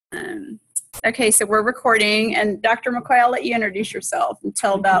Okay, so we're recording, and Dr. McCoy, I'll let you introduce yourself and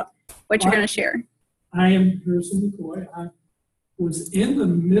tell about what you're going to share. I am Harrison McCoy. I was in the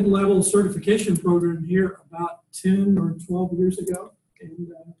mid-level certification program here about 10 or 12 years ago,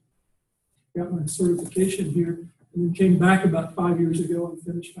 and got my certification here, and then came back about 5 years ago and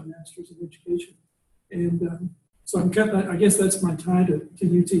finished my Master's in Education. And so I guess that's my tie to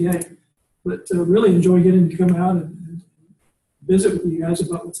UTA, but really enjoy getting to come out and visit with you guys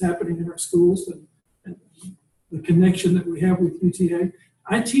about what's happening in our schools and the connection that we have with UTA.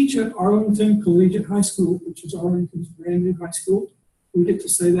 I teach at Arlington Collegiate High School, which is Arlington's brand new high school. We get to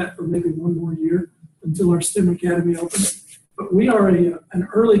say that for maybe one more year until our STEM Academy opens. But we are an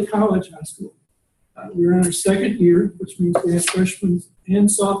early college high school. We're in our second year, which means we have freshmen and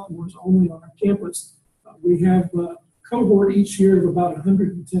sophomores only on our campus. We have a cohort each year of about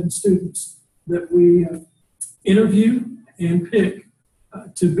 110 students that we interview and pick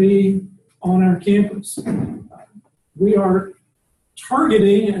to be on our campus. We are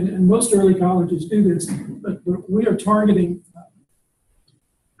targeting, and most early colleges do this, but we are targeting,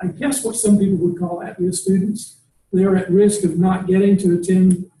 I guess what some people would call at-risk students. They are at risk of not getting to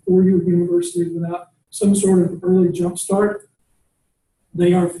attend four-year university without some sort of early jump start.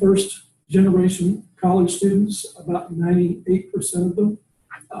 They are first-generation college students, about 98% of them.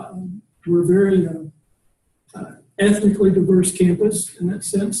 We're very ethnically diverse campus in that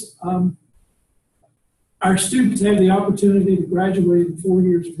sense. Our students have the opportunity to graduate in 4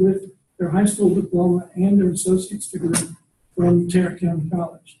 years with their high school diploma and their associate's degree from Tarrant County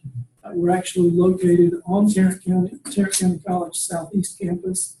College. We're actually located on Tarrant County College Southeast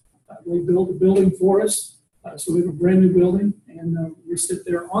Campus. They built a building for us, so we have a brand new building, and we sit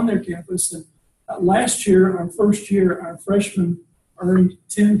there on their campus. And last year, our first year, our freshmen earned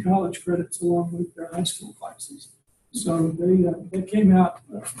 10 college credits along with their high school classes. So they came out,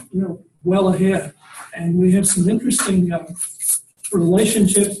 well ahead, and we have some interesting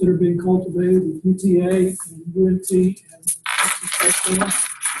relationships that are being cultivated with UTA and UNT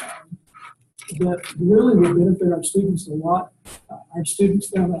and that really will benefit our students a lot. Our students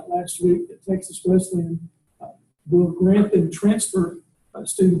found out last week that Texas Wesleyan will grant them transfer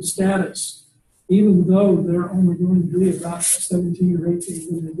student status, even though they're only going to be about 17 or 18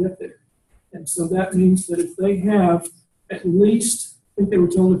 when they get there. And so that means that if they have at least, I think they were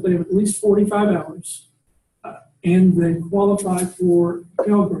told if they have at least 45 hours and they qualify for a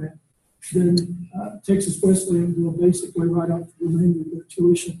Pell Grant, then Texas Wesleyan will basically write off the remainder of their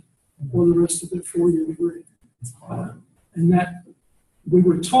tuition for the rest of their four-year degree. And that we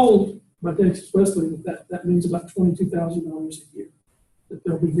were told by Texas Wesleyan that means about $22,000 a year that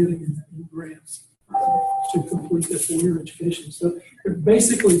they'll be getting in grants to complete their four-year education. So they're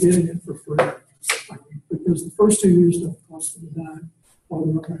basically getting it for free because the first 2 years don't cost them a dime while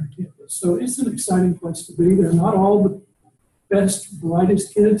they're on our campus. So it's an exciting place to be. They're not all the best,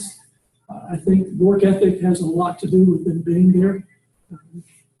 brightest kids. I think work ethic has a lot to do with them being there.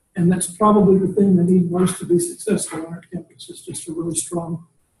 And that's probably the thing they need most to be successful on our campus. It's just a really strong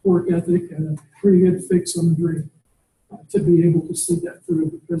work ethic and a pretty good fix on the dream to be able to see that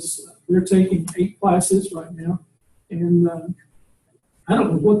through, because they're taking 8 classes right now. And I don't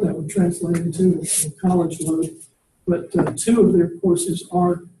know what that would translate into in college load, but 2 of their courses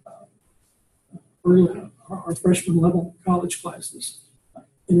are freshman level college classes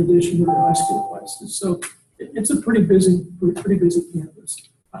in addition to their high school classes. So it's a pretty busy campus.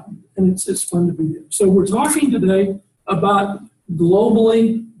 And it's fun to be here. So we're talking today about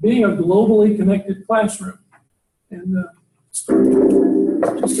being a globally connected classroom. And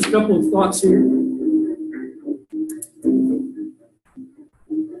just a couple of thoughts here.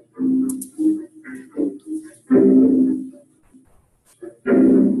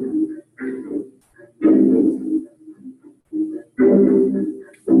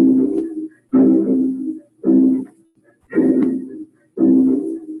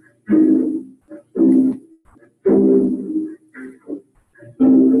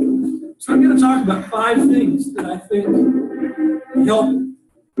 So I'm going to talk about 5 things that I think help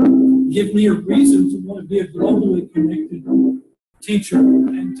give me a reason to want to be a globally connected teacher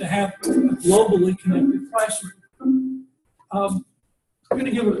and to have a globally connected classroom. I'm going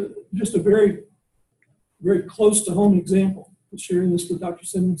to give just a very, very close to home example. I was sharing this with Dr.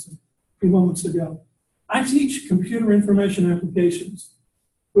 Simmons a few moments ago. I teach computer information applications,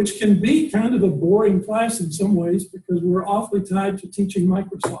 which can be kind of a boring class in some ways because we're awfully tied to teaching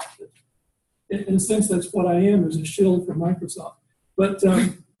Microsoft. In a sense, that's what I am, as a shield for Microsoft. But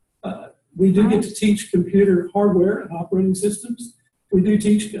we do get to teach computer hardware and operating systems. We do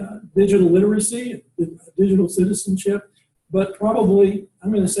teach digital literacy and digital citizenship. but probably,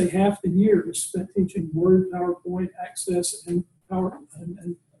 I'm going to say half the year is spent teaching Word, PowerPoint, Access, and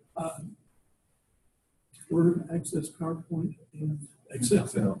Word, Access, PowerPoint, and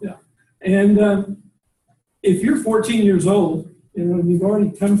Excel. Yeah. And if you're 14 years old, and you've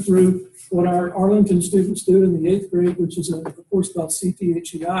already come through what our Arlington students do in the 8th grade, which is a course called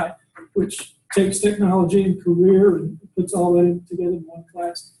CTHEI, which takes technology and career and puts all that together in one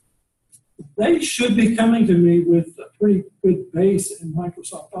class, they should be coming to me with a pretty good base in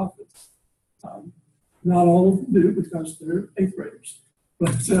Microsoft Office. Not all of them do because they're 8th graders.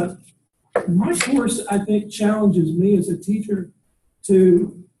 But my course, I think, challenges me as a teacher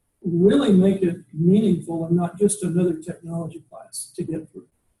to really make it meaningful and not just another technology class to get through.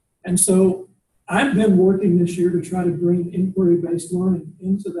 And so I've been working this year to try to bring inquiry-based learning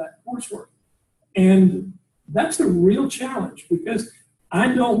into that coursework. And that's a real challenge because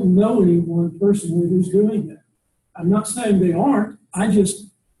I don't know anyone personally who's doing that. I'm not saying they aren't. I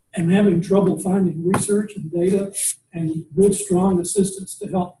just am having trouble finding research and data and good, strong assistance to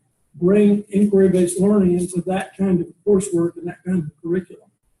help bring inquiry-based learning into that kind of coursework and that kind of curriculum.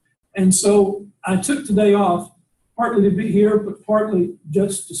 And so I took today off, partly to be here, but partly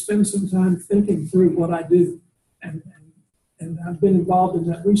just to spend some time thinking through what I do. And I've been involved in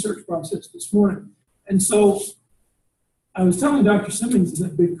that research process this morning. And so I was telling Dr. Simmons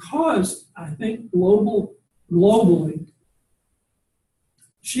that because I think globally,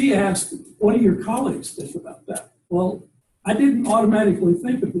 she asked, what do your colleagues think about that? Well, I didn't automatically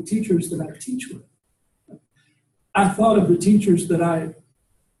think of the teachers that I teach with. I thought of the teachers that I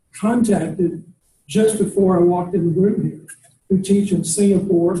contacted just before I walked in the room here, who teach in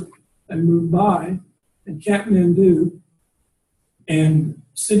Singapore and Mumbai and Kathmandu and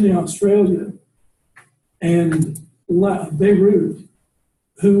Sydney, Australia, and Beirut,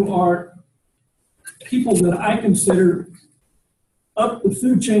 who are people that I consider up the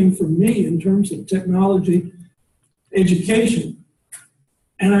food chain for me in terms of technology, education.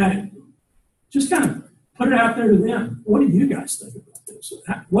 And I just kind of put it out there to them. What do you guys think about this?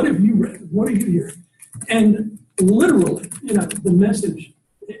 What have you read? What are you hearing? And literally, the message,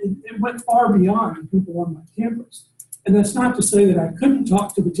 it went far beyond people on my campus. And that's not to say that I couldn't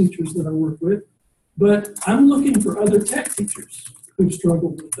talk to the teachers that I work with, but I'm looking for other tech teachers who struggle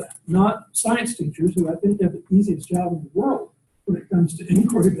with that, not science teachers who I think have the easiest job in the world when it comes to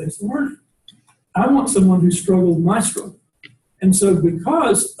inquiry-based learning. I want someone who struggled my struggle. And so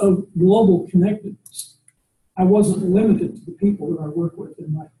because of global connectedness, I wasn't limited to the people that I work with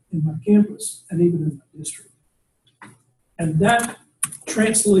in my campus and even in my district. And that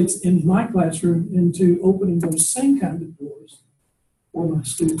translates in my classroom into opening those same kind of doors for my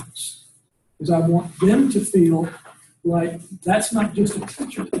students. Because I want them to feel like that's not just a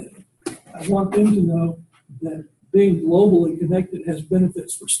teacher thing. I want them to know that being globally connected has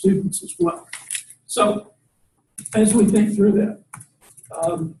benefits for students as well. So as we think through that,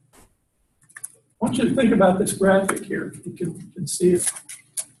 I want you to think about this graphic here. You can see it.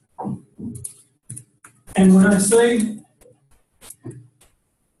 And when I say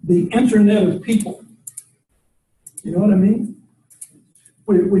the internet of people, you know what I mean?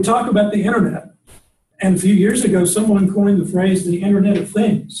 We talk about the internet. And a few years ago, someone coined the phrase the internet of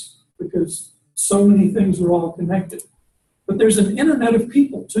things because so many things are all connected. But there's an internet of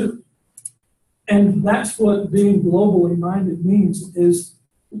people too. And that's what being globally minded means, is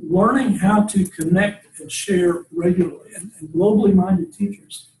learning how to connect and share regularly, and globally minded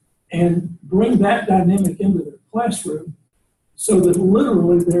teachers, and bring that dynamic into their classroom so that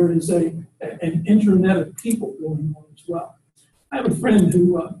literally there is an internet of people going on as well. I have a friend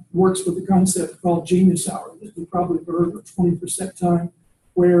who works with a concept called Genius Hour that you probably heard, or 20% time,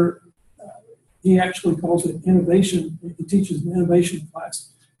 where he actually calls it innovation. He teaches an innovation class.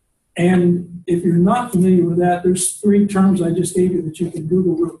 And if you're not familiar with that, there's 3 terms I just gave you that you can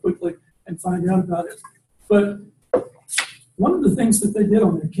Google real quickly and find out about it. But one of the things that they did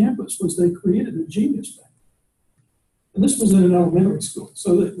on their campus was they created a Genius Bank. And this was in an elementary school,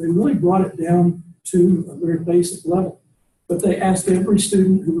 so that they really brought it down to a very basic level. But they asked every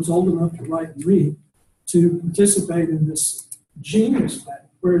student who was old enough to write and read to participate in this Genius Bank,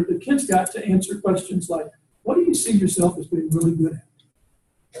 where the kids got to answer questions like, what do you see yourself as being really good at?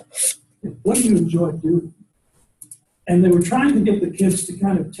 What do you enjoy doing? And they were trying to get the kids to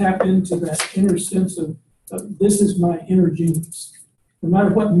kind of tap into that inner sense of this is my inner genius. No matter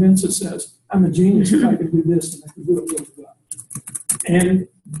what Mensa says, I'm a genius if I can do this and I can do it really well. And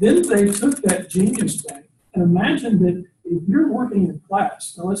then they took that Genius Bank and imagine that if you're working in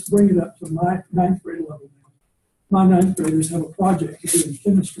class, now let's bring it up to my 9th grade level now. My 9th graders have a project to do in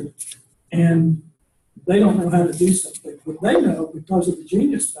chemistry, and they don't know how to do something. But they know, because of the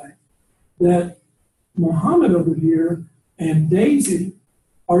Genius Bank, that Mohammed over here and Daisy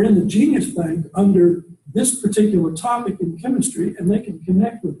are in the Genius Bank under this particular topic in chemistry, and they can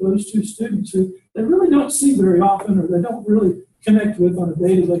connect with those two students who they really don't see very often, or they don't really connect with on a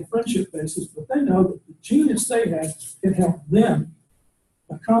day-to-day friendship basis, but they know that the genius they have can help them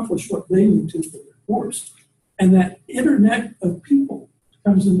accomplish what they need to for their course. And that internet of people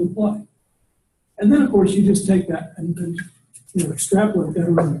comes into play. And then, of course, you just take that and extrapolate that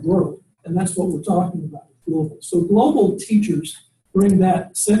around the world. And that's what we're talking about, global. So global teachers bring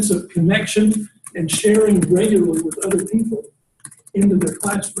that sense of connection and sharing regularly with other people into their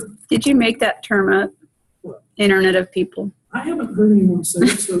classroom. Did you make that term up? What? Internet of people. I haven't heard anyone say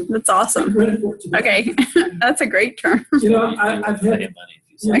it, so That's awesome. credit for it today. Okay, that's a great term. I've had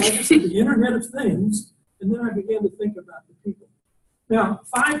like I said, the Internet of Things, and then I began to think about the people. Now,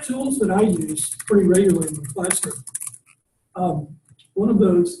 5 tools that I use pretty regularly in my classroom. One of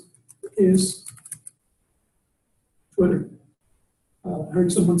those is Twitter. I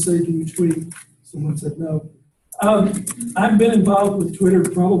heard someone say, do you tweet? Someone said no. I've been involved with Twitter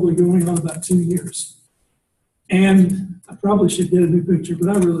probably going on about 2 years. And I probably should get a new picture, but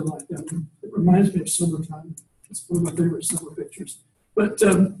I really like that one. It reminds me of summertime. It's one of my favorite summer pictures. But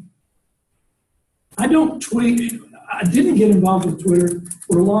I don't tweet. I didn't get involved with Twitter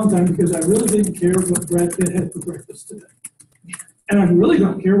for a long time because I really didn't care what Brad Pitt had for breakfast today. And I really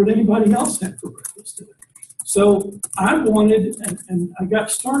don't care what anybody else had for breakfast today. So I wanted, and I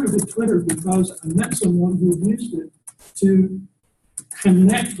got started with Twitter because I met someone who used it to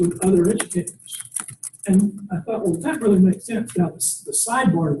connect with other educators. And I thought, well, that really makes sense. Now, the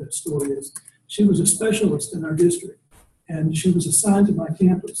sidebar of that story is she was a specialist in our district, and she was assigned to my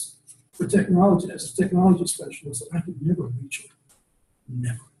campus for technology as a technology specialist, and I could never reach her.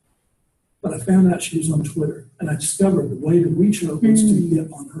 Never. But I found out she was on Twitter, and I discovered the way to reach her was to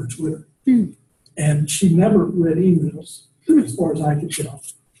get on her Twitter. And she never read emails, as far as I could tell,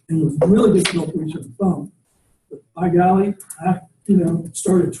 and it was really difficult to reach her on the phone. But by golly, I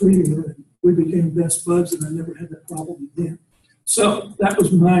started tweeting her, and we became best buds, and I never had that problem again. So that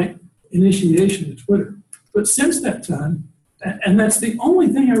was my initiation to Twitter. But since that time, and that's the only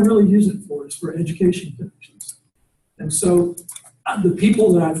thing I really use it for, is for education connections. And so the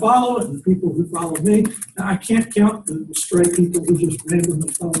people that I follow and the people who follow me, now I can't count the stray people who just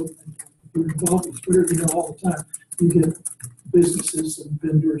randomly follow and who are involved with Twitter, all the time. You get businesses and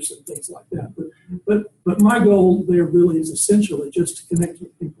vendors and things like that. But my goal there really is essentially just to connect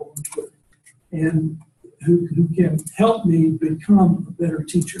with people on Twitter and who can help me become a better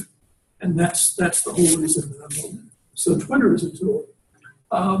teacher. And that's the whole reason that I'm on it. So Twitter is a tool.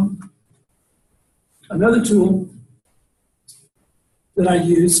 Another tool that I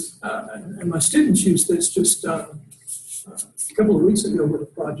use, and my students use this just a couple of weeks ago with a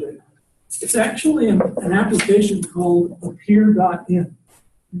project. It's actually an application called appear.in.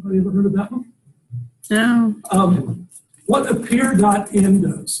 Anybody ever heard of that one? No. What appear.in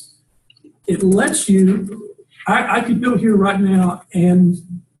does, it lets you, I could go here right now and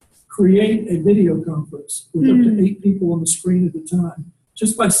create a video conference with up to 8 people on the screen at a time.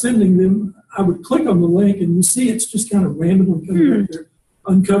 Just by sending them, I would click on the link and you see it's just kind of randomly coming up there.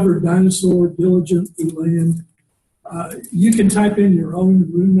 Uncovered dinosaur, diligent, eland. You can type in your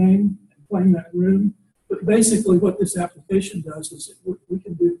own room name and claim that room. But basically what this application does is we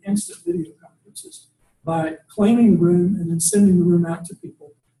can do instant video conferences by claiming the room and then sending the room out to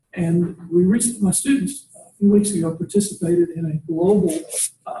people. And my students a few weeks ago participated in a global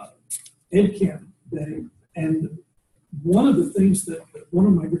EdCamp day. And one of the things that one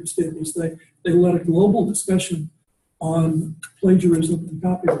of my groups did was they led a global discussion on plagiarism and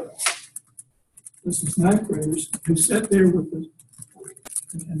copyright. This was 9th graders who sat there with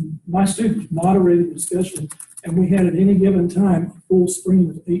and my students moderated the discussion, and we had at any given time a full screen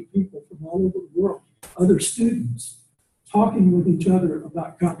of 8 people from all over the world, other students, talking with each other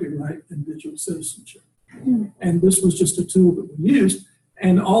about copyright and digital citizenship. And this was just a tool that we used,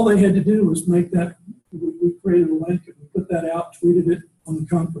 and all they had to do was make that, we created a link and we put that out, tweeted it on the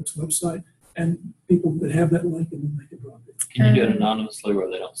conference website, and people could have that link and then they could drop it. Can you do it anonymously where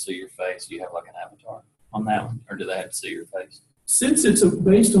they don't see your face? Do you have like an avatar on that one, or do they have to see your face? Since it's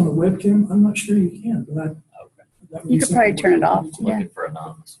based on a webcam, I'm not sure you can, but you could probably turn it off. Looking for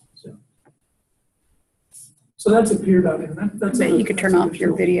anonymous. So that's appear.in. I bet you could turn off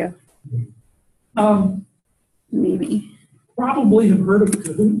your video. Maybe. Probably have heard of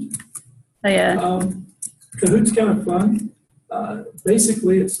Kahoot. Oh, yeah. Kahoot's kind of fun.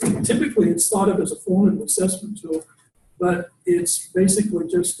 Basically, it's thought of as a formative assessment tool, but it's basically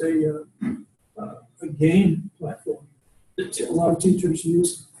just a a game platform that a lot of teachers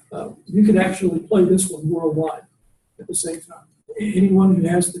use. You could actually play this one worldwide at the same time. Anyone who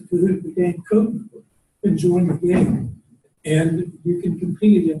has the game code can join the game, and you can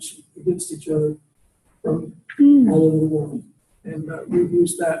compete against each other from all over the world. And we've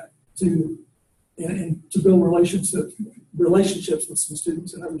used that to build relationships with some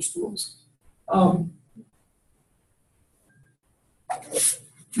students in other schools.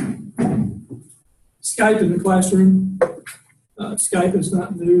 Skype in the classroom. Skype is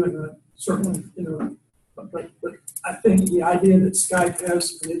not new, and certainly, but I think the idea that Skype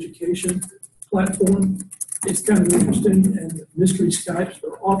has an education platform is kind of interesting, and mystery Skypes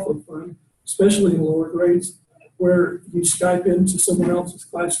are awfully fun, especially in lower grades, where you Skype into someone else's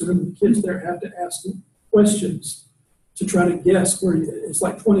classroom, and the kids there have to ask them questions to try to guess where it's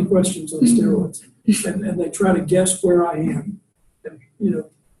like 20 questions on steroids, and they try to guess where I am, and,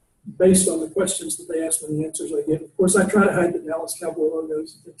 based on the questions that they ask me, the answers I get. Of course, I try to hide the Dallas Cowboy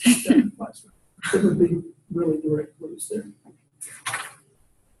logos in the classroom. It would be really direct clues there.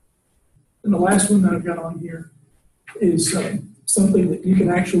 And the last one that I've got on here is something that you can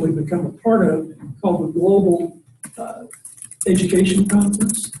actually become a part of, called the Global Education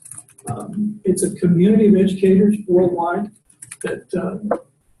Conference. It's a community of educators worldwide that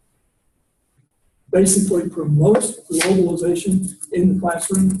basically promotes globalization in the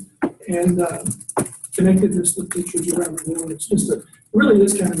classroom and connectedness with teachers around the world. It's just really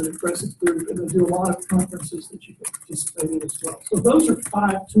is kind of an impressive group, and they do a lot of conferences that you can participate in as well. So those are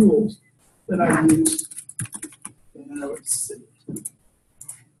 5 tools that I use. Let's see.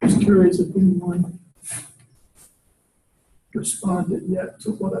 Just curious if anyone responded yet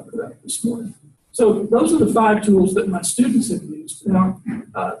to what I put out this morning. So those are the 5 tools that my students have used. Now,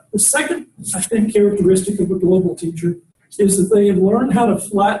 the second, I think, characteristic of a global teacher is that they have learned how to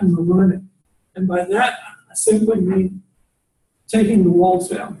flatten the learning. And by that, I simply mean taking the walls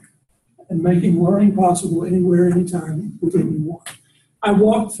down and making learning possible anywhere, anytime, with anyone. I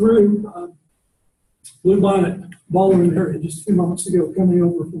walked through Bluebonnet Ballroom area just a few moments ago, coming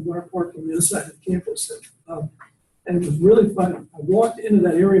over from where I parked on the other side of the campus. And it was really fun. I walked into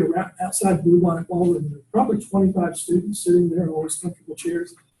that area right outside Bluebonnet Ballroom. There were probably 25 students sitting there in all those comfortable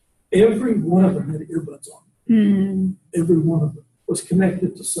chairs. Every one of them had earbuds on. Every one of them was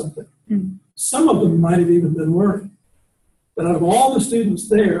connected to something. Some of them might have even been learning. But out of all the students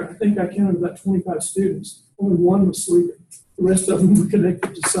there, I think I counted about 25 students. Only one was sleeping. The rest of them were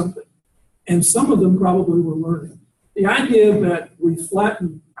connected to something. And some of them probably were learning. The idea that we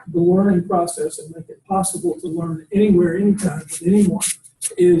flatten the learning process and make it possible to learn anywhere, anytime, with anyone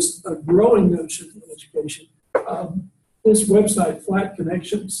is a growing notion in education. This website, Flat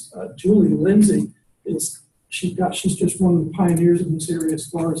Connections, Julie Lindsay, she's just one of the pioneers in this area as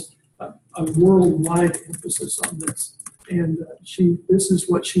far as a worldwide emphasis on this. And this is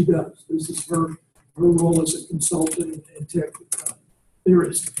what she does. This is her role as a consultant and tech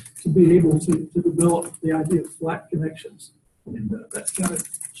theorist, to be able to develop the idea of flat connections. And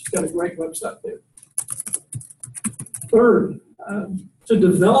she's got a great website there. Third, to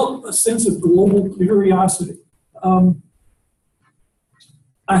develop a sense of global curiosity.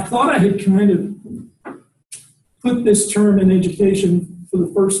 I thought I had kind of put this term in education for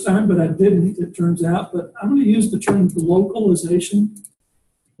the first time, but I didn't, it turns out. But I'm going to use the term localization,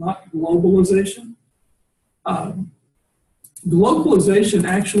 not globalization. Globalization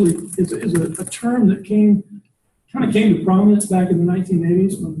actually is a term that kind of came to prominence back in the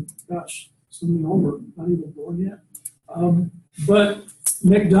 1980s when, gosh, some of y'all were not even born yet. But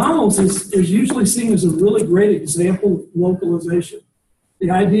McDonald's is usually seen as a really great example of localization. The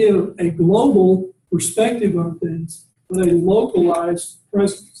idea of a global perspective on things with a localized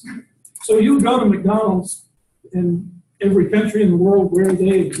presence. So you go to McDonald's in every country in the world where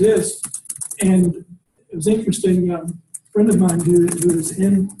they exist, and it was interesting, a friend of mine who is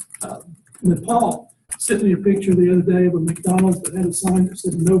in Nepal sent me a picture the other day of a McDonald's that had a sign that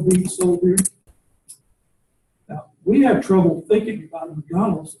said "No beef sold here." Now, we have trouble thinking about a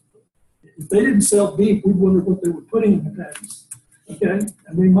McDonald's. If they didn't sell beef, we'd wonder what they were putting in the patties. Okay,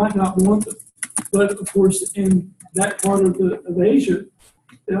 and we might not want them. But of course, in that part of Asia,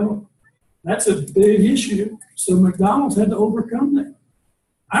 that's a big issue. So McDonald's had to overcome that.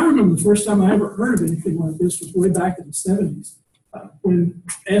 I remember the first time I ever heard of anything like this was way back in the 70s when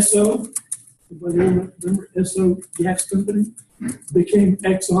Esso, everybody remember Esso Gas Company, became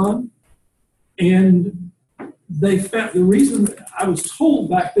Exxon, and they found the reason. I was told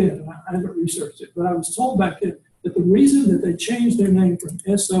back then, and I haven't researched it, but I was told back then that the reason that they changed their name from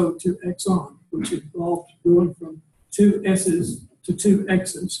Esso to Exxon, which involved going from 2 S's to 2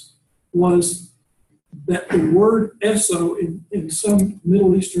 X's, was that the word Esso in some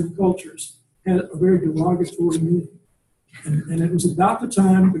Middle Eastern cultures had a very derogatory meaning. And it was about the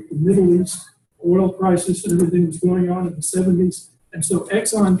time that the Middle East oil crisis and everything was going on in the 70s. And so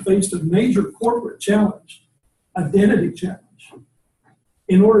Exxon faced a major corporate challenge, identity challenge.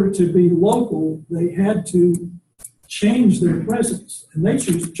 In order to be local, they had to change their presence. And they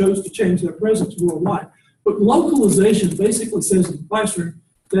chose to change their presence worldwide. But localization basically says in the classroom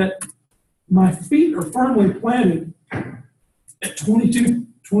that my feet are firmly planted at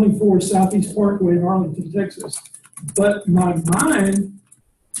 2224 Southeast Parkway in Arlington, Texas. But my mind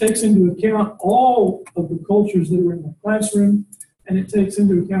takes into account all of the cultures that are in my classroom, and it takes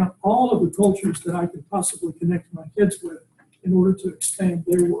into account all of the cultures that I could possibly connect my kids with in order to expand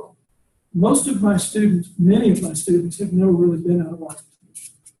their world. Most of my students, many of my students, have never really been out of Arlington.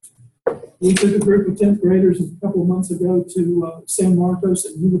 We took a group of 10th graders a couple of months ago to San Marcos,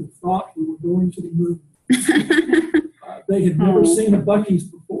 and you would have thought we were going to the moon. They had never seen a Buc-ee's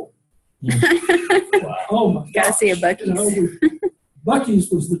before. Wow. Oh my Gotta gosh. see a Buc-ee's. You know, Buc-ee's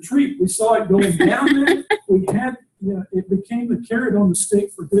was the treat. We saw it going down there. We had, it became the carrot on the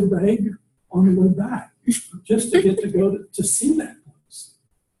stick for good behavior on the way back, just to get to go to see that place.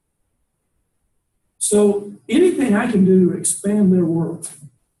 So anything I can do to expand their world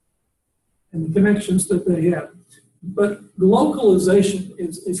and the connections that they have. But localization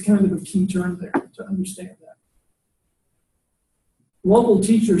is kind of a key term there to understand that. Local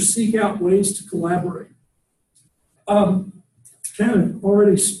teachers seek out ways to collaborate. Kind of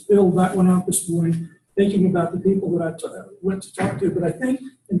already spilled that one out this morning, thinking about the people that I went to talk to, but I think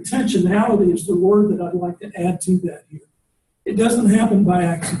intentionality is the word that I'd like to add to that here. It doesn't happen by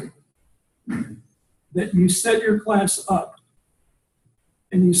accident. That you set your class up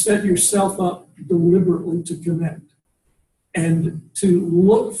and you set yourself up deliberately to connect and to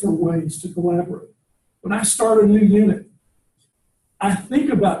look for ways to collaborate. When I start a new unit, I think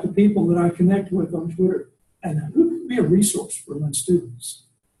about the people that I connect with on Twitter and who can be a resource for my students.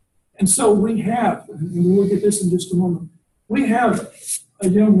 And so we have, and we'll look at this in just a moment, we have a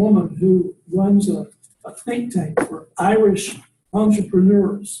young woman who runs a think tank for Irish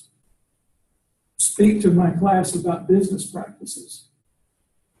entrepreneurs speak to my class about business practices.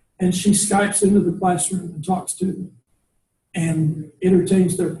 And she Skypes into the classroom and talks to them and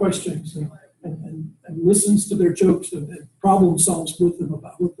entertains their questions and listens to their jokes and problem solves with them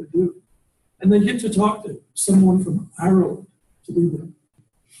about what they're doing. And they get to talk to someone from Ireland to do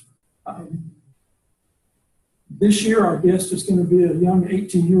that. This year, our guest is going to be a young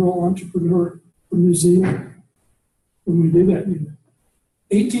 18-year-old entrepreneur from New Zealand when we do that unit.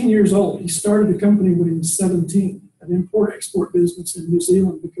 18 years old. He started a company when he was 17, an import-export business in New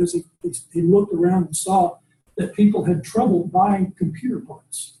Zealand because he looked around and saw that people had trouble buying computer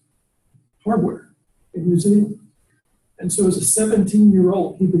parts, hardware in New Zealand. And so as a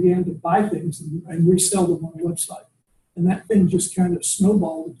 17-year-old, he began to buy things and resell them on a website. And that thing just kind of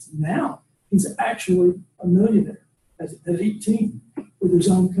snowballed. Now he's actually a millionaire at 18 with his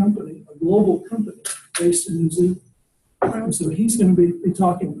own company, a global company based in New Zealand. And so he's going to be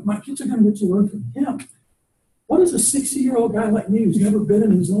talking. My kids are going to get to learn from him. What does a 60-year-old guy like me who's never been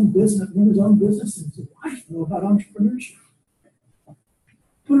in his own business, run his own business, and his wife know about entrepreneurship?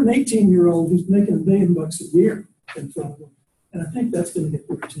 Put an 18-year-old who's making $1 million a year in front of them, and I think that's going to get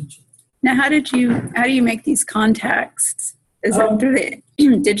their attention. Now, how do you make these contacts? Is it through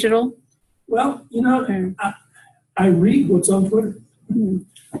the digital? Well, I read what's on Twitter,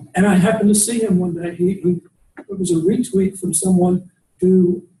 and I happened to see him one day. It was a retweet from someone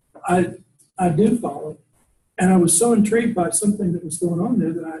who I do follow, and I was so intrigued by something that was going on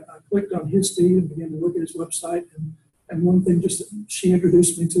there that I clicked on his feed and began to look at his website, and one thing just she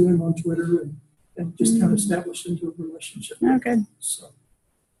introduced me to him on Twitter and just kind of established into a relationship. Okay. So,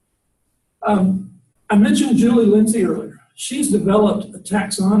 I mentioned Julie Lindsay earlier. She's developed a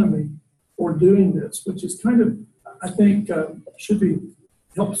taxonomy for doing this, which is kind of, I think,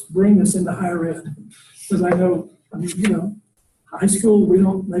 helps bring this into higher ed. Because I know, high school, we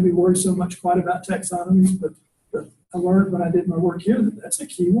don't maybe worry so much quite about taxonomies, but I learned when I did my work here that that's a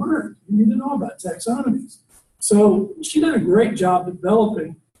key word. You need to know about taxonomies. So she did a great job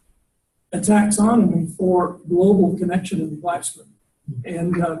developing a taxonomy for global connection in the classroom.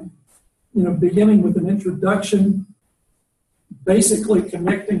 And, beginning with an introduction, basically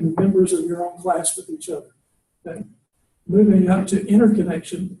connecting the members of your own class with each other. Okay? Moving up to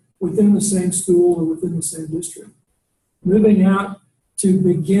interconnection within the same school or within the same district. Moving out to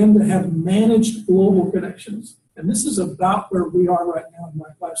begin to have managed global connections. And this is about where we are right now in my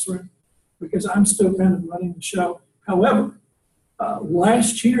classroom because I'm still kind of running the show. However,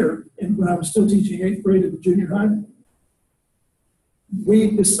 Last year, when I was still teaching 8th grade at the junior high,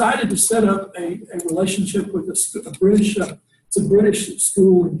 we decided to set up a relationship with a British, it's a British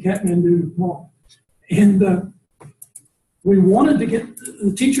school in Kathmandu, Nepal. And we wanted to get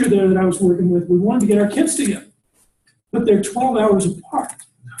the teacher there that I was working with, we wanted to get our kids together, but they're 12 hours apart.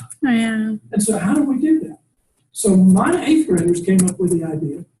 Oh, yeah. And so how do we do that? So my 8th graders came up with the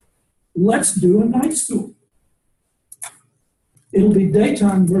idea, let's do a night school. It'll be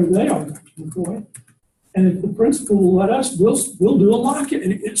daytime where they are, Dr. McCoy. And if the principal will let us, we'll do a lock-in.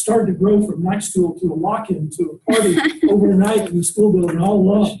 And it started to grow from night school to a lock-in to a party overnight in the school building, all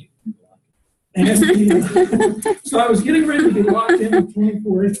love. And so I was getting ready to be locked in with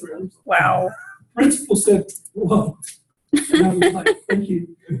 24 8th graders. Wow. The principal said, whoa. And I was like, thank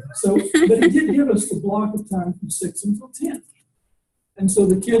you. So, but he did give us the block of time from 6 until 10. And so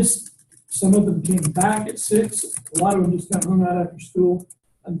the kids, some of them came back at 6. A lot of them just kind of hung out after school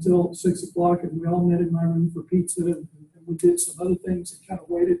until 6 o'clock, and we all met in my room for pizza, and we did some other things and kind of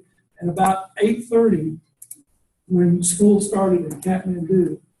waited. And about 8:30, when school started in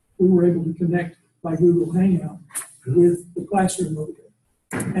Kathmandu, we were able to connect by Google Hangout with the classroom over there.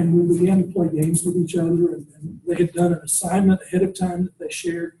 And we began to play games with each other, and they had done an assignment ahead of time that they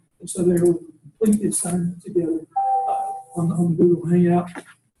shared, and so they were complete the assignment together on the Google Hangout.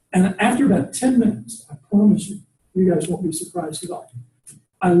 And after about 10 minutes, I promise you, you guys won't be surprised at all.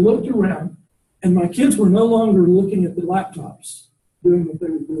 I looked around, and my kids were no longer looking at the laptops, doing what they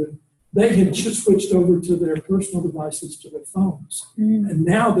were doing. They had just switched over to their personal devices, to their phones. And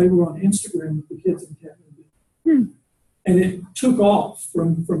now they were on Instagram with the kids in Kathmandu. And it took off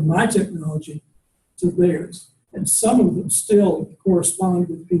from my technology to theirs. And some of them still correspond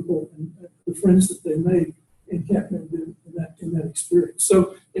with people and the friends that they made in Kathmandu in that experience.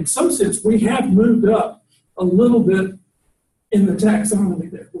 So in some sense, we have moved up a little bit in the taxonomy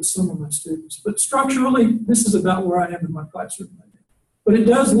there with some of my students. But structurally, this is about where I am in my classroom right now. But it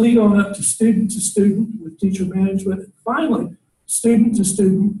does lead on up to student with teacher management, and finally, student to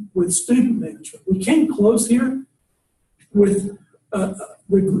student with student management. We came close here with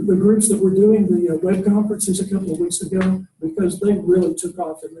the groups that were doing the web conferences a couple of weeks ago, because they really took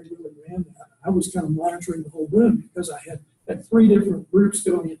off and they really ran that. I was kind of monitoring the whole room because I had 3 different groups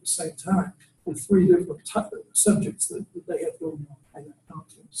going at the same time with 3 different subjects that they had going on in that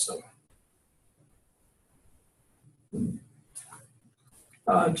conference. So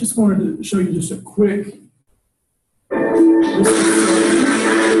just wanted to show you just a quick.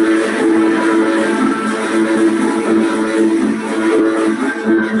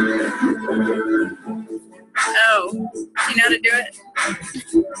 Oh, do you know how to do it?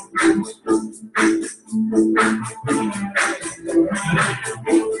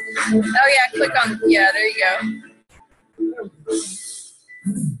 Oh, yeah, click on, yeah, there you go.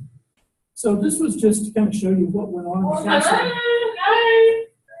 So this was just to kind of show you what went on in the classroom.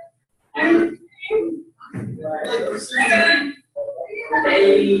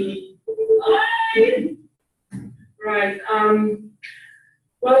 Right.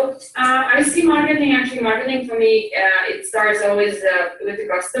 Well, I see marketing, actually marketing for me, it starts always with the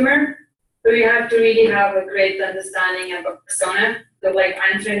customer. So you have to really have a great understanding of a persona. So like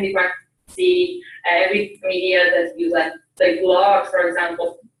answering the question, see every media that you like blogs, for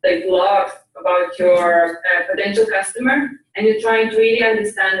example, like blogs about your potential customer, and you're trying to really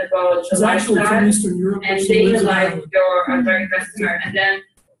understand about your lifestyle and daily life of your target customer. And then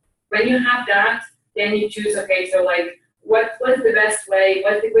when you have that, then you choose, okay, so like, what's the best way,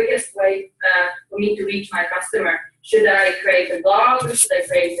 what's the quickest way for me to reach my customer? Should I create a blog, or should I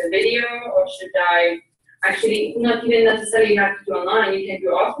create a video, or should I actually not even necessarily have to do online, you can do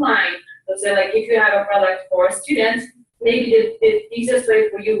offline. So say like if you have a product for a student, maybe the easiest way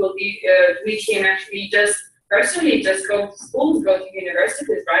for you will be to reach him actually just personally, just go to schools, go to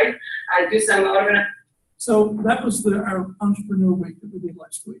universities, right? Do some organization. So that was our entrepreneur week that we did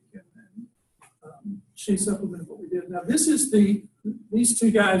last week. And she supplemented what we did. Now this is these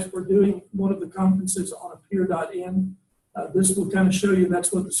 2 guys were doing one of the conferences on a peer.in. This will kind of show you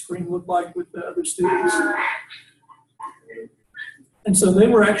that's what the screen looked like with the other students. And so they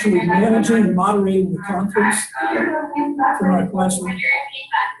were actually managing and moderating the conference for our classroom.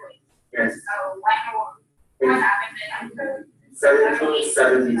 Yes.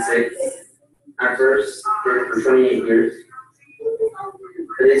 1776 at first for 28 years.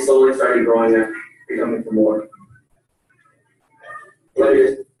 And they slowly started growing and becoming for more.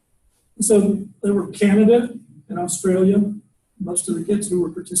 So there were Canada and Australia, most of the kids who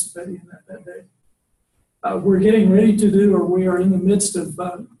were participating in that day. We're getting ready to do, or we are in the midst of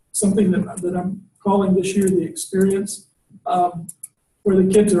something that I'm calling this year the experience. where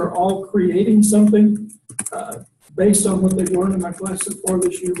the kids are all creating something based on what they've learned in my class so far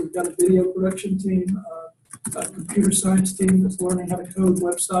this year. We've got a video production team, a computer science team that's learning how to code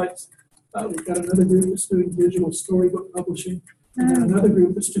websites. We've got another group that's doing digital storybook publishing, and then another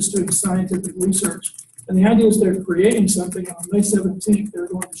group that's just doing scientific research. And the idea is they're creating something, and on May 17th, they're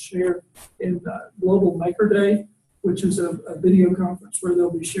going to share in Global Maker Day, which is a video conference where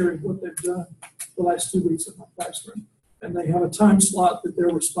they'll be sharing what they've done the last 2 weeks of my classroom. And they have a time slot that they're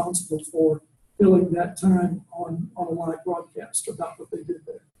responsible for filling that time on a live broadcast about what they did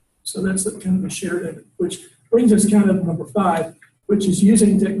there. So that's kind of a shared effort, which brings us kind of number 5, which is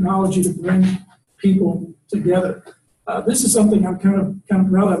using technology to bring people together. This is something I'm kind of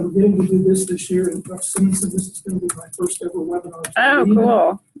proud of. We're getting to do this year, and Dr. Simmons said this is going to be my first ever webinar. Oh,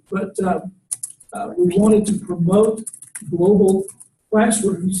 cool. But we wanted to promote global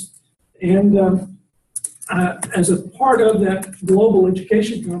classrooms, and as a part of that global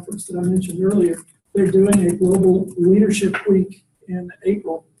education conference that I mentioned earlier, they're doing a global leadership week in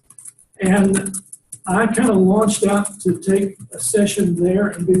April. And I kind of launched out to take a session there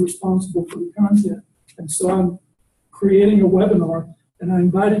and be responsible for the content. And so I'm creating a webinar, and I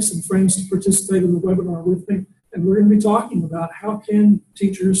invited some friends to participate in the webinar with me. And we're going to be talking about how can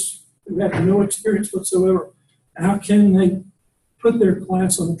teachers who have no experience whatsoever, how can they put their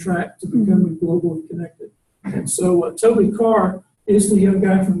class on track to becoming globally connected. And so Toby Carr is the young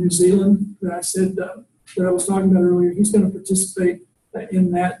guy from New Zealand that I said that I was talking about earlier. He's going to participate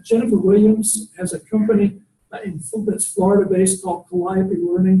in that. Jennifer Williams has a company that's Florida-based called Calliope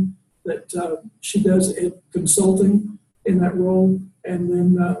Learning that she does consulting in that role. And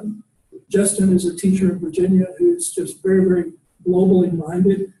then Justin is a teacher in Virginia who's just very, very globally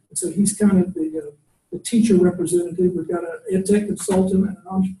minded. And so he's kind of the teacher representative. We've got an ed tech consultant and an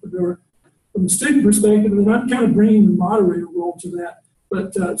entrepreneur from the student perspective, and I'm kind of bringing the moderator role to that.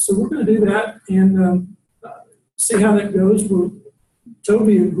 But so we're going to do that and see how that goes.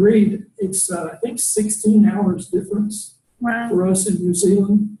 Toby agreed. It's, I think, 16 hours difference for us in New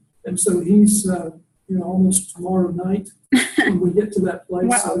Zealand. And so he's, almost tomorrow night when we get to that place.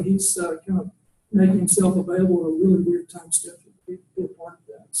 Wow. So he's kind of making himself available at a really weird time schedule to be a part of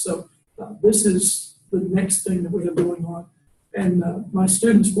that. So this is the next thing that we have going on. And my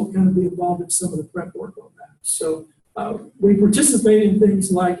students will kind of be involved in some of the prep work on that. So we participate in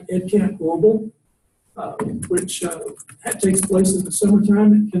things like EdCamp Global, which takes place in the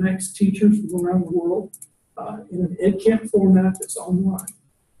summertime. It connects teachers from around the world in an EdCamp format that's online.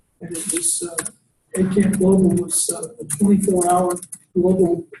 And it was, EdCamp Global was a 24-hour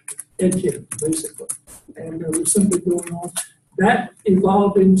global EdCamp, basically. And there was something going on. That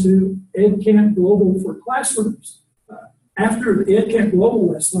evolved into EdCamp Global for classrooms. After the EdCamp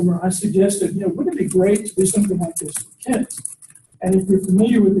Global last summer, I suggested, wouldn't it be great to do something like this for kids? And if you're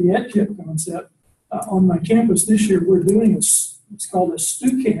familiar with the EdCamp concept, on my campus this year, we're doing it's called a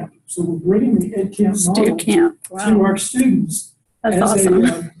STU camp. So we're bringing the EdCamp model to our students. That's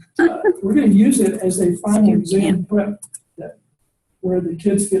awesome. We're going to use it as a final exam prep day, where the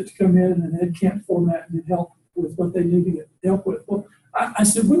kids get to come in an EdCamp format and get help with what they need to get help with. Well, I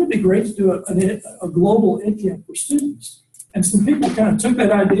said, wouldn't it be great to do a global EdCamp for students? And some people kind of took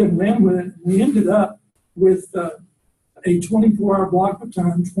that idea and ran with it. And we ended up with a 24-hour block of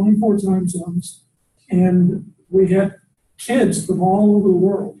time, 24 time zones. And we had kids from all over the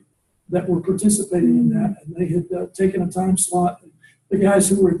world that were participating in that. And they had taken a time slot. And the guys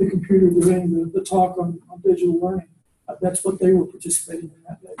who were at the computer doing the talk on digital learning, that's what they were participating in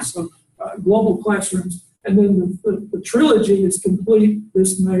that day. So global classrooms. And then the trilogy is complete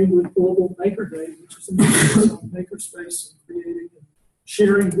this May with Global Maker Day, which is a makerspace and creating and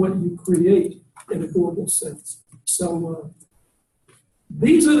sharing what you create in a global sense. So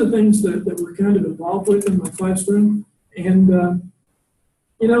these are the things that we're kind of involved with in my classroom. And,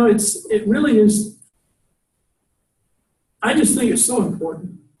 it really is, I just think it's so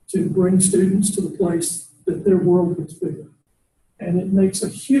important to bring students to the place that their world gets bigger. And it makes a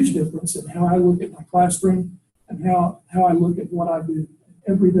huge difference in how I look at my classroom and how I look at what I do.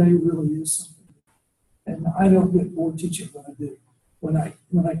 Every day really is something. And I don't get bored teaching what I do when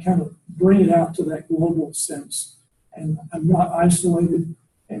I kind of bring it out to that global sense. And I'm not isolated,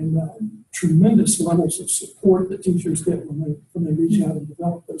 and tremendous levels of support that teachers get when they reach out and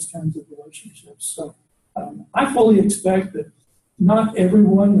develop those kinds of relationships. So I fully expect that not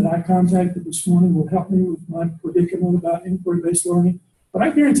everyone that I contacted this morning will help me with my predicament about inquiry-based learning, but I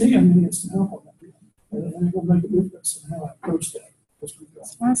guarantee I'm going to get some help on that. And it will make a difference in how I approach that as we go.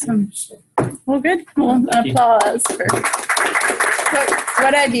 Awesome. Well, good. Well, applause for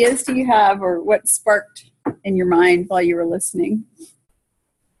what ideas do you have, or what sparked in your mind while you were listening.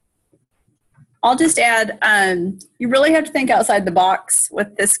 I'll just add, you really have to think outside the box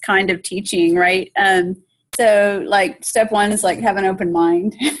with this kind of teaching, right? So like step one is like have an open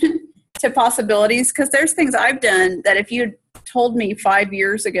mind to possibilities, because there's things I've done that if you told me 5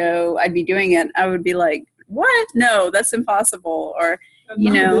 years ago I'd be doing it, I would be like, what? No, that's impossible. Or, And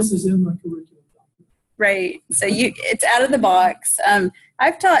none of this is in my curriculum. right. So it's out of the box.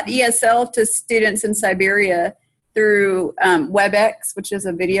 I've taught ESL to students in Siberia through WebEx, which is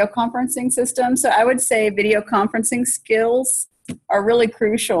a video conferencing system. So I would say video conferencing skills are really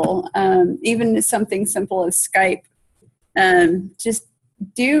crucial. Even something simple as Skype. Just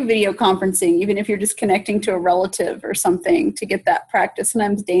do video conferencing, even if you're just connecting to a relative or something, to get that practice.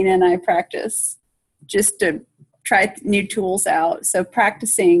 Sometimes Dana and I practice just to try new tools out. So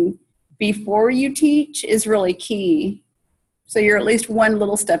practicing before you teach is really key. So you're at least one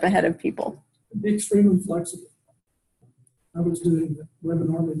little step ahead of people. Be extremely flexible. I was doing a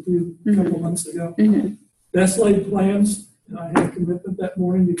webinar with you a couple of months ago. Best laid plans, and I had a commitment that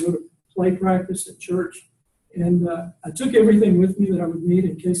morning to go to play practice at church. And I took everything with me that I would need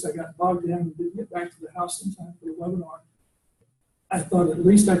in case I got bogged down and didn't get back to the house in time for the webinar. I thought at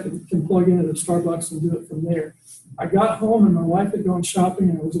least I can plug in at a Starbucks and do it from there. I got home and my wife had gone shopping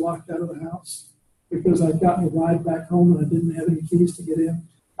and I was locked out of the house because I'd gotten a ride back home and I didn't have any keys to get in.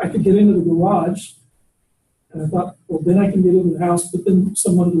 I could get into the garage, and I thought, well, then I can get into the house, but then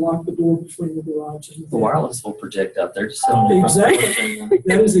someone had locked the door between the garage and The wireless will project out there. Just sitting in front of Exactly.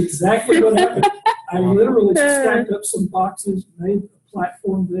 That is exactly what happened. I literally stacked up some boxes, made a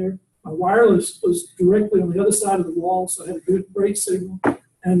platform there. My wireless was directly on the other side of the wall, so I had a great signal.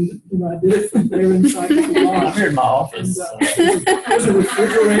 And, I did it from there inside the I'm garage. here in my office. And there's a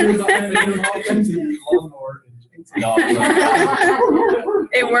refrigerator behind there and all kinds of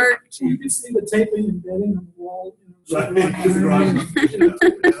It worked. You can see the taping and bedding on the wall. Right.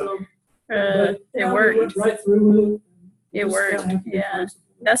 It worked. Went right through with it. It Just worked. kinda have to be Yeah. flexible.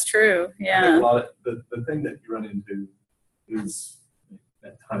 That's true. I think Yeah. a lot of the thing that you run into is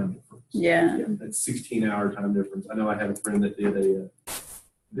that time difference. Yeah. That 16-hour time difference. I know I had a friend that did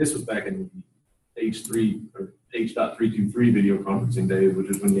this was back in H3 or H.323 video conferencing days, which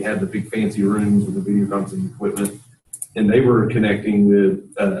is when you had the big fancy rooms with the video conferencing equipment. And they were connecting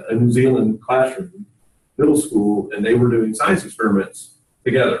with a New Zealand classroom, middle school, and they were doing science experiments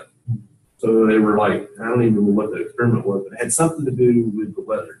together. So they were like, I don't even remember what the experiment was, but it had something to do with the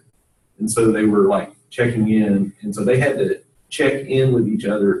weather. And so they were like checking in. And so they had to check in with each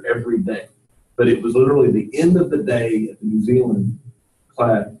other every day. But it was literally the end of the day at the New Zealand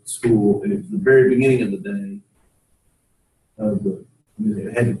class school, and it was the very beginning of the day of the,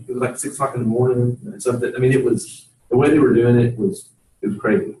 it was like 6 o'clock in the morning and something. I mean, it was, the way they were doing it was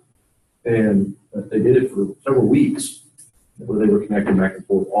crazy. And they did it for several weeks where they were connecting back and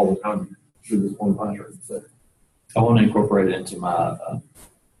forth all the time through this one classroom. So, I want to incorporate it into my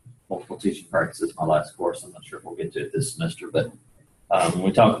multiple teaching practices, my last course. I'm not sure if we'll get to it this semester, but when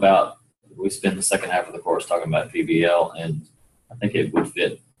we talk about, we spend the second half of the course talking about PBL, and I think it would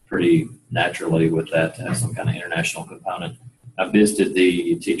fit pretty naturally with that to have some kind of international component. I visited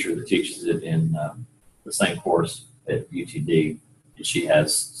the teacher that teaches it in the same course at UTD, and she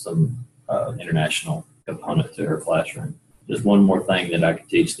has some international component to her classroom. Just one more thing that I could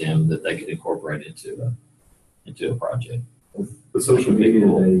teach them that they could incorporate into a project. the social media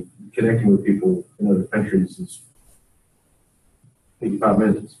today, connecting with people in other countries is maybe 5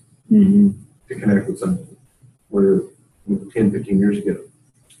 minutes to connect with somebody, where 10, 15 years ago.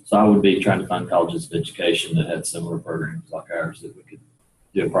 So I would be trying to find colleges of education that had similar programs like ours that we could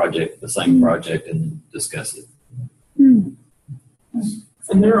do a project, the same project, and discuss it. And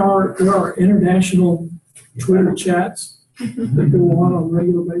there are international Twitter chats that go on a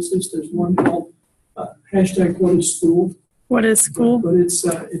regular basis. There's one called hashtag What is School? What is school? But it's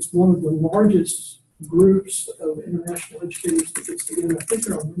one of the largest groups of international educators that gets together. I think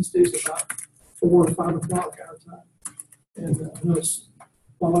they're on Wednesdays about 4 or 5 o'clock our time. And I know it's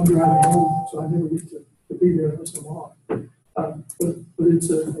while I'm driving home, so I never get to be there unless I'm off. But it's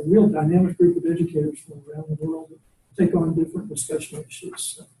a real dynamic group of educators from around the world that take on different discussion issues.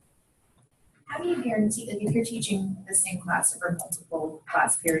 So. How do you guarantee that if you're teaching the same class over multiple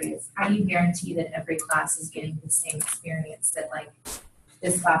class periods, how do you guarantee that every class is getting the same experience, that like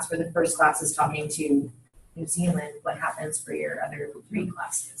this class where the first class is talking to New Zealand, what happens for your other 3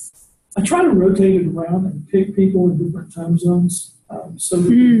 classes? I try to rotate it around and pick people in different time zones so that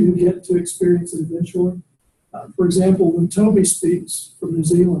you get to experience it eventually. For example, when Toby speaks from New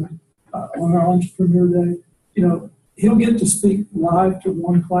Zealand on our Entrepreneur Day, he'll get to speak live to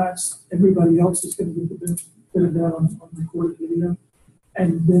one class. Everybody else is going to get the benefit of that on recorded video.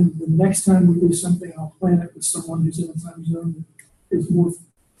 And then the next time we do something, I'll plan it with someone who's in a time zone that is more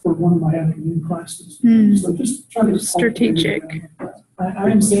for one of my afternoon classes. So just try to strategic. I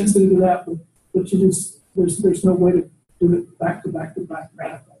am sensitive to that, but you just there's no way to do it back to back to back.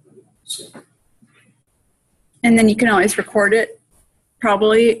 So. And then you can always record it.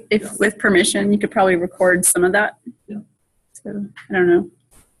 Probably, if with permission, you could probably record some of that. Yeah. So I don't know.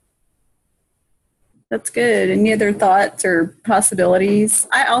 That's good. Any other thoughts or possibilities?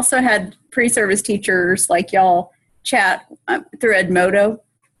 I also had pre-service teachers like y'all chat through Edmodo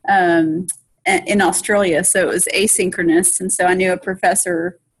in Australia. So it was asynchronous. And so I knew a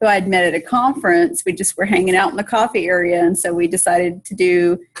professor who I'd met at a conference. We just were hanging out in the coffee area. And so we decided to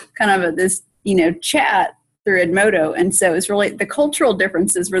do kind of this, chat through Edmodo. And so it was really, the cultural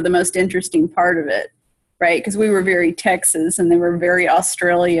differences were the most interesting part of it, right? Because we were very Texas and they were very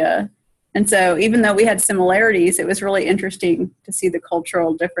Australia. And so even though we had similarities, it was really interesting to see the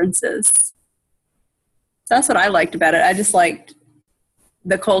cultural differences. So that's what I liked about it. I just liked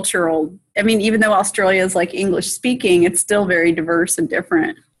the cultural, even though Australia is like English speaking, it's still very diverse and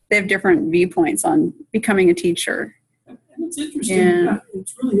different. They have different viewpoints on becoming a teacher. And it's interesting. Yeah.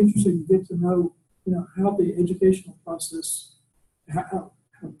 It's really interesting to get to know, how the educational process, how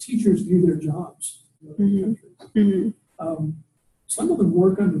teachers view their jobs. In other countries. Some of them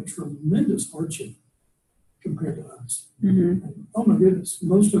work under tremendous hardship compared to us. And, oh my goodness,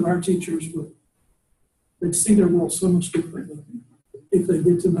 most of our teachers they'd see their world so much differently if they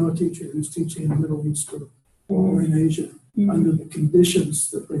get to know a teacher who's teaching in the Middle East or in Asia under the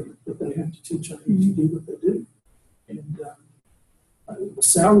conditions that they have to teach under to do what they do. And the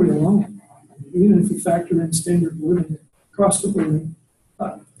salary alone, even if you factor in standard of living, cost of living,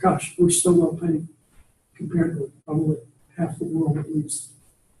 we're so well paid compared to probably half the world at least.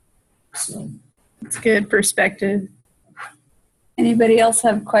 So it's good perspective. Anybody else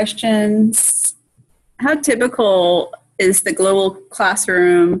have questions? How typical is the global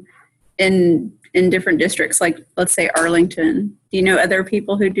classroom in different districts, like let's say Arlington? Do you know other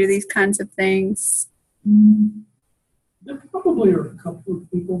people who do these kinds of things? There probably are a couple of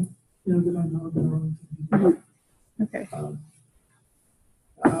people that I know that are Arlington. Okay.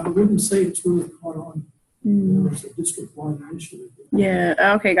 I wouldn't say it's really caught on. It's a district-wide initiative. Yeah.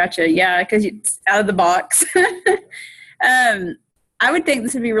 Okay. Gotcha. Yeah, because it's out of the box. I would think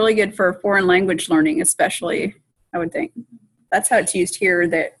this would be really good for foreign language learning, especially. I would think that's how it's used here.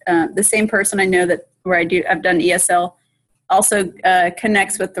 That the same person I know I've done ESL also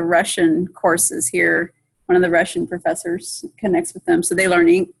connects with the Russian courses here. One of the Russian professors connects with them, so they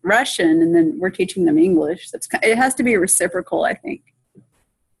learn Russian, and then we're teaching them English. So it has to be reciprocal, I think.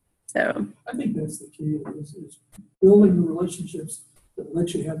 So I think that's the key is building the relationships that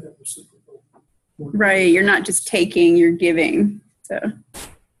let you have that reciprocal. Right, you're not just taking, you're giving. So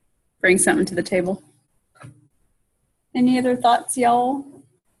bring something to the table. Any other thoughts, y'all?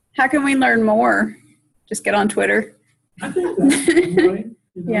 How can we learn more? Just get on Twitter. I think that's right.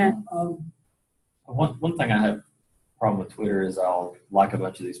 Yeah. One thing I have a problem with Twitter is I'll like a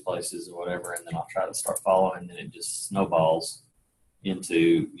bunch of these places or whatever, and then I'll try to start following, and then it just snowballs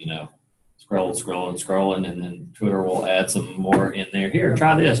into, scrolling, and then Twitter will add some more in there. Here,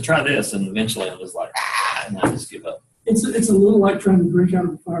 try this, and eventually I'm just like, and I just give up. It's a little like trying to drink out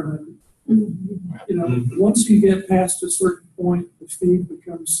of a fire hydrant. Once you get past a certain point, the feed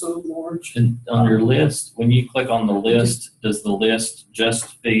becomes so large. And on your list, when you click on the list, does the list just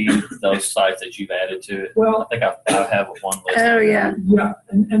feed those sites that you've added to it? Well, I think I have one list. Oh, yeah. Yeah,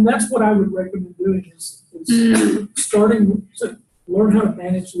 and that's what I would recommend doing is starting to learn how to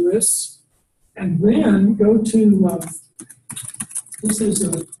manage lists, and then go to, this is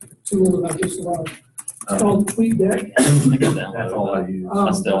a tool that I just love. It's called TweetDeck. That's all I use.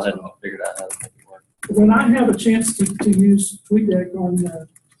 I still haven't figured out how to make it work. When I have a chance to use TweetDeck on,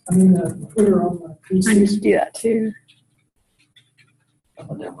 Twitter on my PC. I need to do that too. I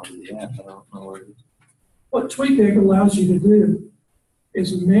downloaded the app. I don't know where it is. What TweetDeck allows you to do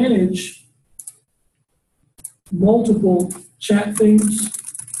is manage multiple chat themes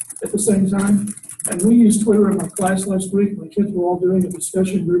at the same time. And we used Twitter in my class last week. My kids were all doing a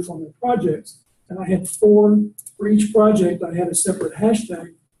discussion group on their projects. And I had 4 for each project. I had a separate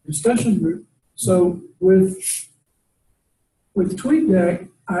hashtag discussion group. So with TweetDeck,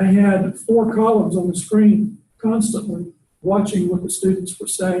 I had 4 columns on the screen constantly watching what the students were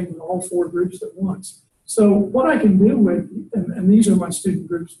saying in all 4 groups at once. So what I can do with, and these are my student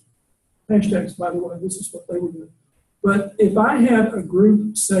groups, hashtags, by the way, this is what they were doing. But if I had a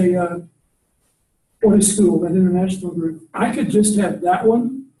group, say, Play School, that international group. I could just have that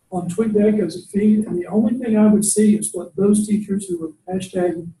one on TweetDeck as a feed, and the only thing I would see is what those teachers who are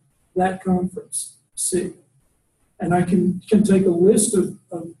hashtagging that conference see. And I can take a list of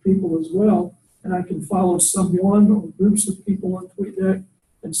people as well, and I can follow someone or groups of people on TweetDeck.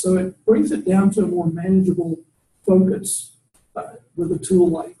 And so it brings it down to a more manageable focus with a tool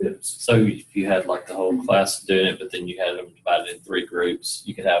like this. So if you had like the whole class doing it, but then you had them divided in 3 groups,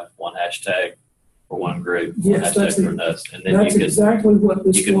 you could have one hashtag for one group, Yes, one hashtag for another, and then that's you could exactly what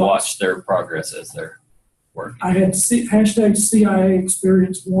this you could was. watch their progress as they're working. I had hashtag CIA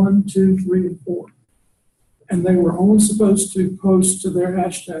experience 1, 2, 3, and 4. And they were only supposed to post to their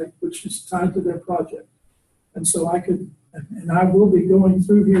hashtag, which is tied to their project. And so I could, and I will be going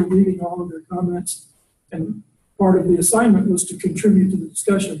through here reading all of their comments. And part of the assignment was to contribute to the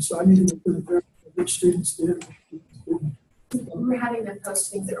discussion. So I needed to put it there which students did. We were having them post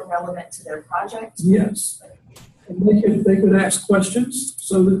things that were relevant to their project. Yes. And they could ask questions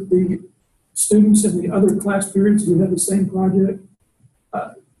so that the students in the other class periods who had the same project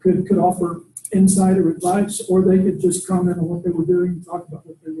could offer insight or advice, or they could just comment on what they were doing and talk about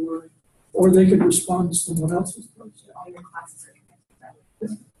what they were learning, or they could respond to someone else's post. All your classes are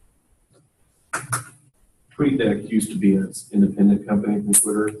connected. TweetDeck used to be an independent company from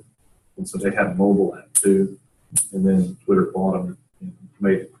Twitter, and so they had a mobile app too. And then Twitter bought them and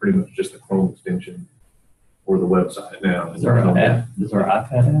made it pretty much just a Chrome extension for the website now. Is there an app? Is there an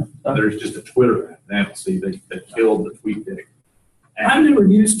iPad app? There's just a Twitter app now. See, they killed the TweetDeck app. I've never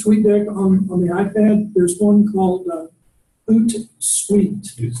used TweetDeck on the iPad. There's one called UT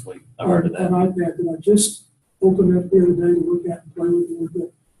Suite I've heard of that. on iPad that I just opened up the other day to look at and play with a little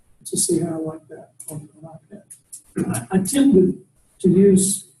bit to see how I like that on iPad. I tend to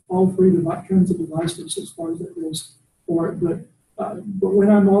use all 3 kinds of devices as far as that goes for it, but when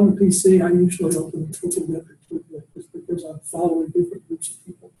I'm on the PC, I usually open TweetDeck just because I'm following different groups of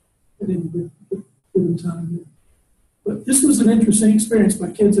people at any given time. But this was an interesting experience.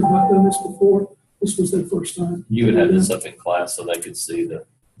 My kids have not done this before. This was their first time. You would have this up in class so they could see the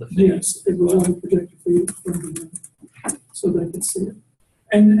feed. Yes, it was on the projector feed in front of them, so they could see it.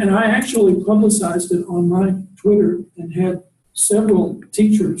 And I actually publicized it on my Twitter and had several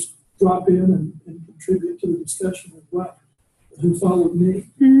teachers drop in and contribute to the discussion as well, who followed me.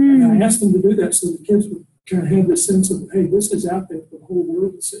 And I asked them to do that so the kids would kind of have this sense of, hey, this is out there for the whole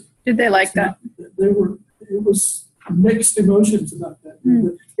world to see. Did they like that? It was mixed emotions about that.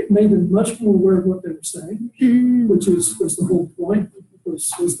 It made them much more aware of what they were saying, which was the whole point,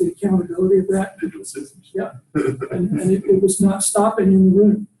 was the accountability of that. Yeah. And it was not stopping in the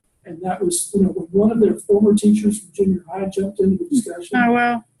room. And that was, when one of their former teachers from junior high jumped into the discussion. Oh,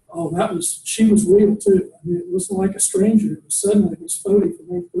 wow. Oh, she was real too. I mean, it wasn't like a stranger. It was suddenly Miss Fody from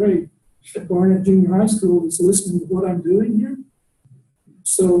 8th grade at Barnett Junior High School was listening to what I'm doing here.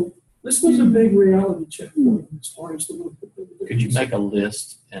 So this was a big reality check for them as far as the work that they were doing. Could you make a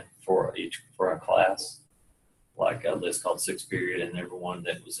list for a class, like a list called 6th period, and everyone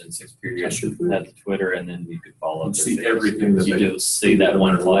that was in 6th period had the Twitter, and then you could follow And their see feeds. everything that You they just see that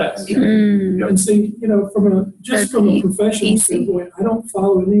one class. And see, from a professional Easy. standpoint, I don't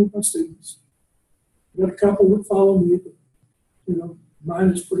follow any of my students. I've got a couple that follow me, but mine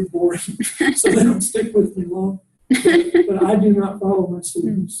is pretty boring, so they don't stick with me long. But I do not follow my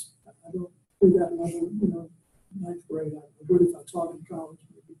students. I don't do that level, 9th grade. I would if I taught in college.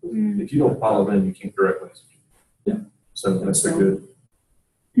 If you don't follow them, you can't direct message. Yeah. So that's a good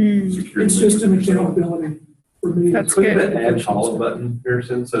security. It's just an measure. accountability for me. That's Click good. the add column button,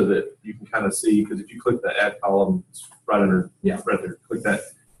 Pearson, so that you can kind of see, because if you click the add column, it's right under, right there, click that.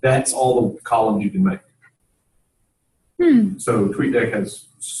 That's all the columns you can make. So TweetDeck has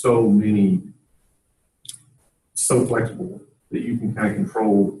so flexible that you can kind of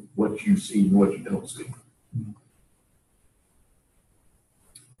control what you see and what you don't see.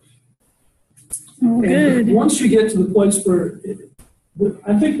 Oh, good. And once you get to the place where,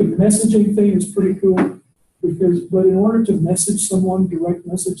 I think the messaging thing is pretty cool, but in order to message someone, direct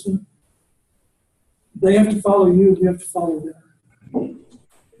message them, they have to follow you, you have to follow them.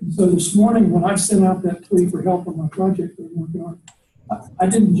 So this morning, when I sent out that plea for help on my project that I'm working on, I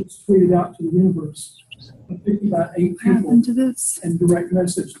didn't just tweet it out to the universe. I picked about 8 What happened people to this? and direct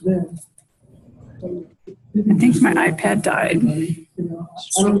message them. So I think my iPad died. I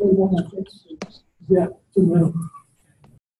don't really want my kids yet to know